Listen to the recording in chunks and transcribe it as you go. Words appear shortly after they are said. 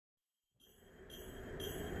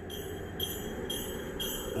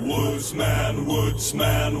Woodsman,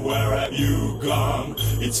 woodsman, where have you gone?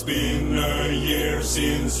 It's been a year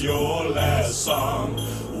since your last song.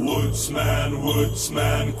 Woodsman,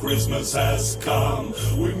 woodsman, Christmas has come.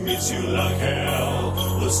 We miss you like hell,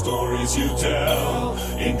 the stories you tell.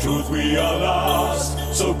 In truth we are lost,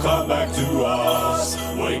 so come back to us.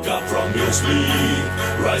 Wake up from your sleep,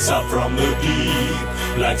 rise up from the deep.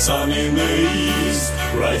 Like sun in the east,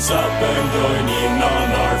 rise up and join in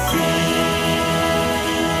on our feet.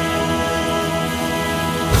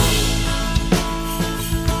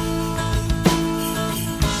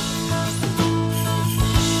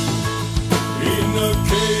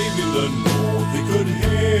 In the north, he could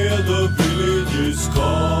hear the villagers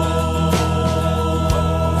call.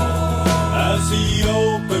 As he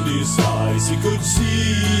opened his eyes, he could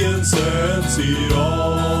see and sense it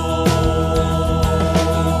all.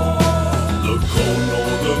 The cold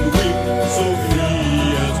northern wind, so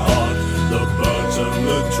free and hot, the birds and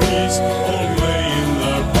the trees all playing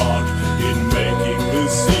their part in making the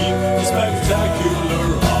scene a spectacular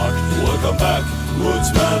art. Welcome back,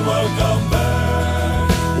 woodsman, welcome back.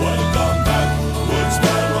 Welcome back,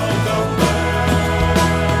 woodsman, welcome back.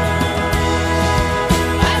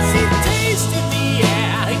 As he tasted the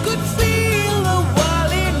air, he could feel the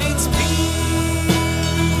world in its peace.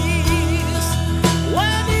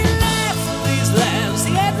 When he left these lands,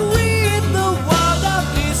 he had rid the world of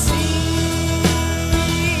disease.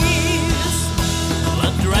 The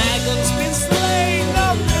dragon's been slain,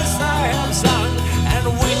 of this I have sung, and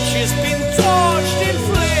witches been torched, in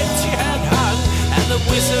flames she had hung. The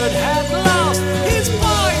wizard had lost his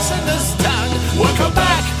voice and his tongue. Welcome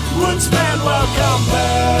back, woodsman, welcome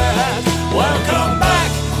back. Welcome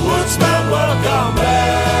back, woodsman, welcome back.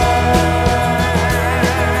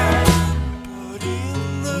 But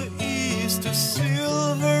in the east a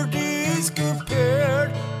silver disc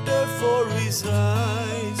appeared there for his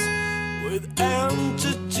eyes. With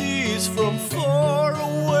entities from far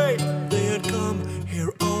away, they had come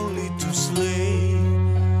here only to slay.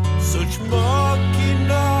 Such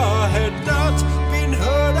machina had not been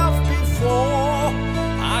heard of before,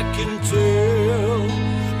 I can tell.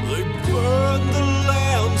 They burned the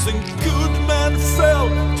lands and good men fell,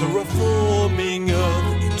 terraforming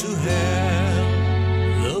earth into hell.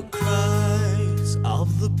 The cries of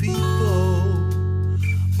the people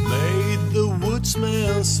made the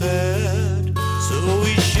woodsman sad, so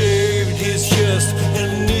he shaved his chest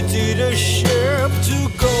and knitted a shape to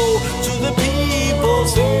go to the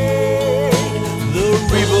people's aid. The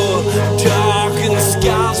river, dark and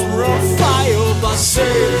skies were on fire, but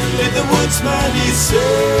sail did the woodsman, he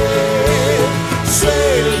said.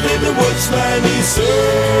 Sail did the woodsman, he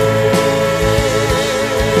said.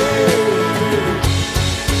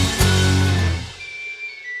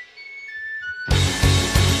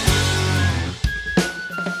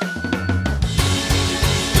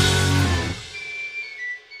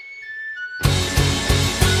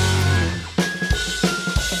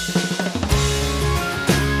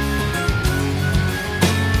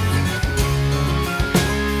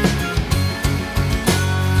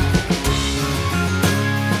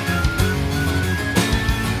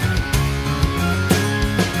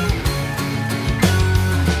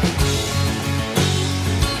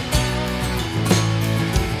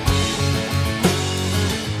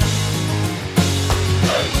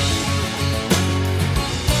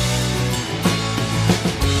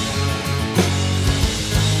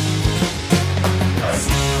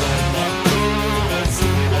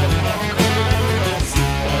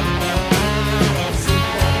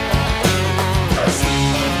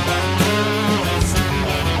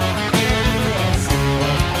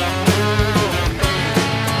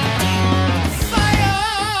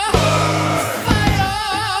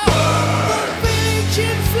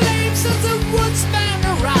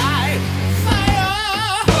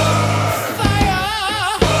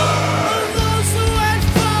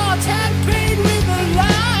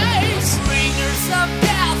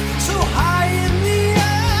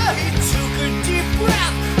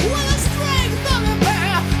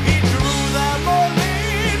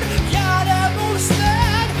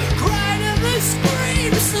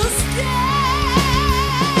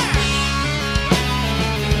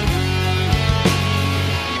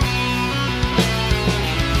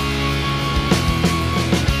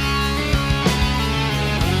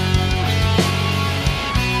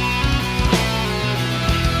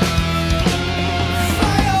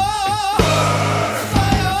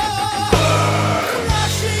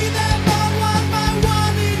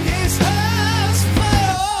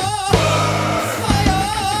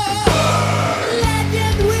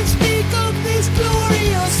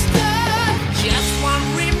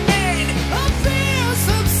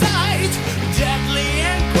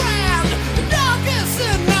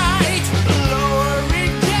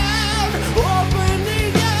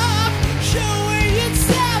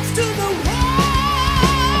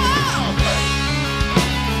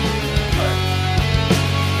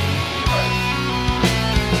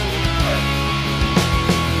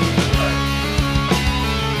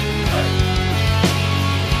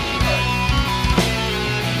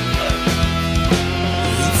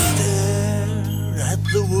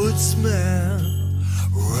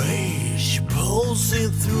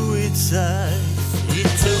 piercing through its eyes. He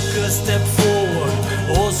took a step forward,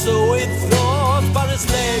 or so he thought, but his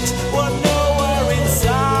legs were nowhere in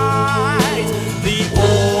sight. The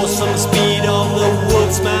awesome speed of the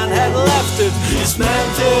woodsman had left it,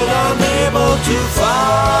 dismantled, unable to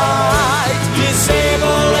fight,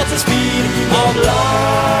 disabled at the speed of light.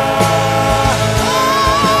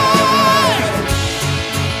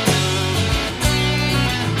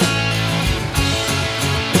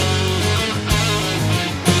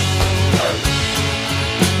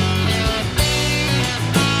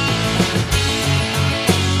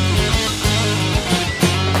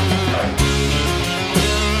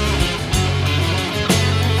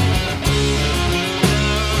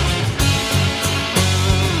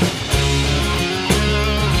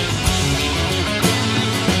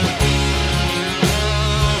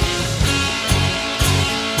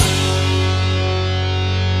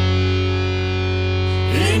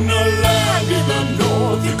 In a land in the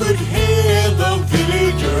north, you could hear the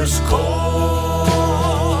villagers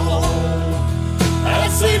call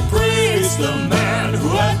as they praised the man who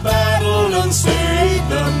had battled and saved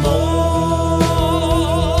them all.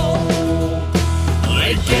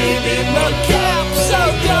 They gave him a cap so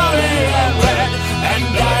gaudy and red, and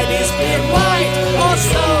dyed his beard white, or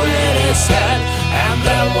so it is said. And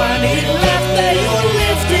then when he left, they all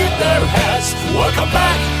lifted their heads. Welcome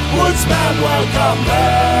back, Woodsman, welcome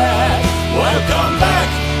back. Welcome back,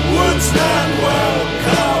 Woodsman,